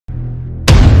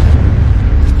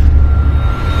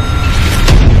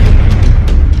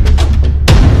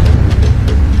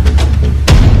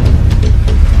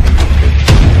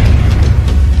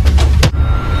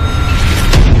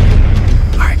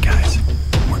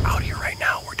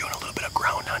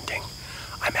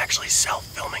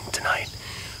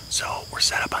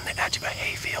set up on the edge of a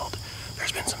hayfield.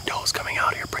 There's been some does coming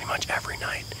out here pretty much every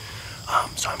night.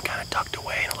 So I'm kind of tucked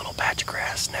away in a little patch of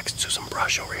grass next to some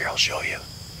brush over here. I'll show you.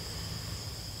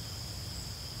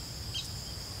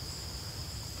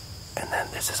 And then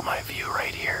this is my view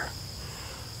right here.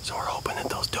 So we're hoping that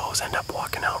those does end up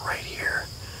walking out right here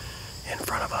in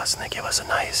front of us and they give us a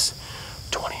nice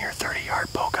 20 or 30 yard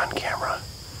poke on camera.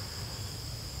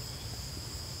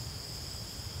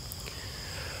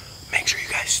 Make sure you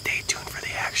guys stay tuned for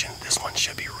the action. This one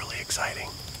should be really exciting.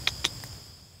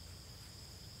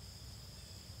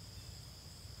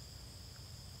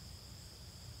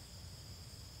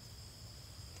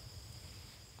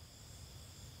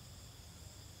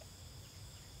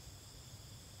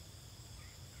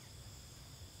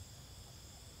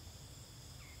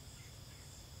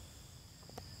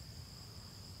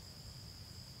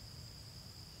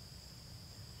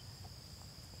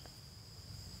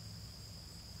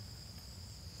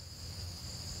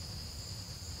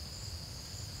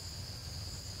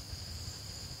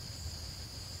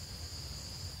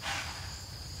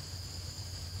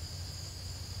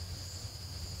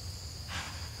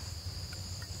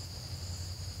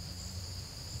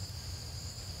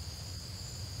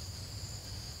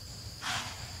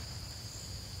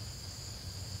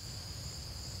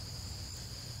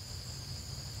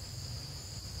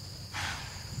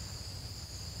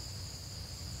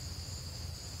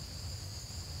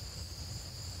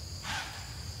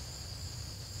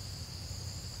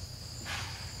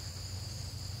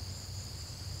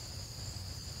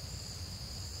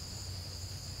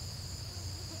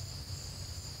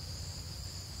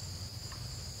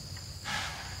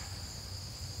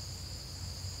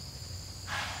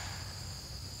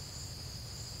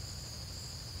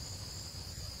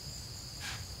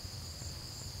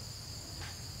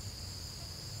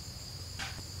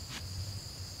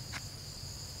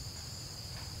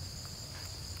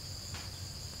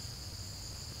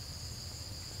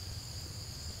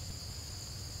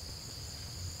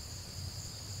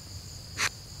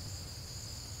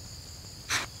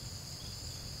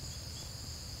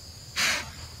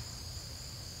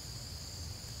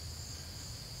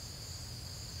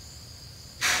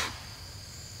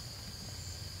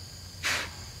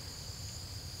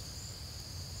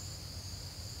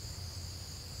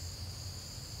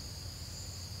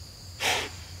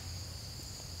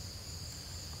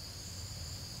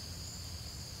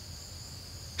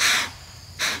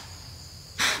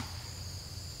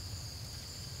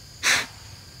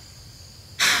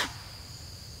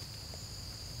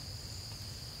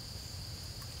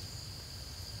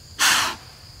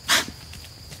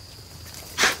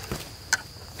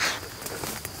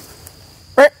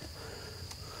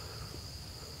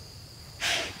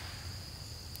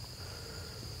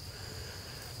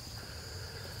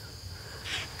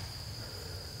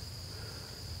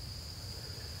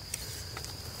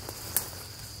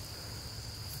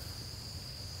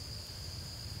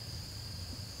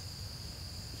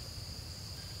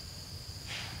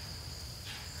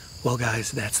 Well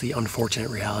guys, that's the unfortunate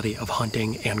reality of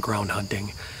hunting and ground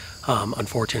hunting.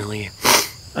 Unfortunately,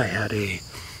 I had a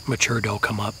mature doe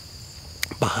come up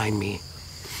behind me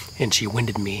and she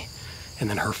winded me, and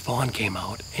then her fawn came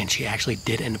out and she actually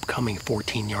did end up coming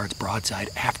 14 yards broadside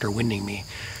after winding me.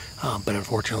 But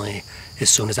unfortunately, as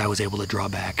soon as I was able to draw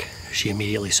back, she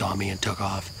immediately saw me and took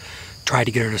off. Tried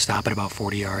to get her to stop at about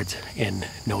 40 yards and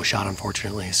no shot,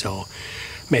 unfortunately. So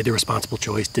made the responsible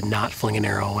choice, did not fling an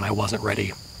arrow when I wasn't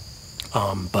ready.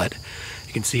 But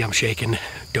you can see I'm shaking.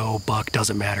 Doe, buck,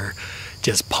 doesn't matter.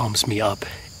 Just pumps me up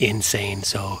insane.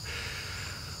 So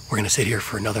we're gonna sit here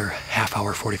for another half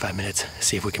hour, 45 minutes,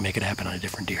 see if we can make it happen on a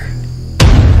different deer.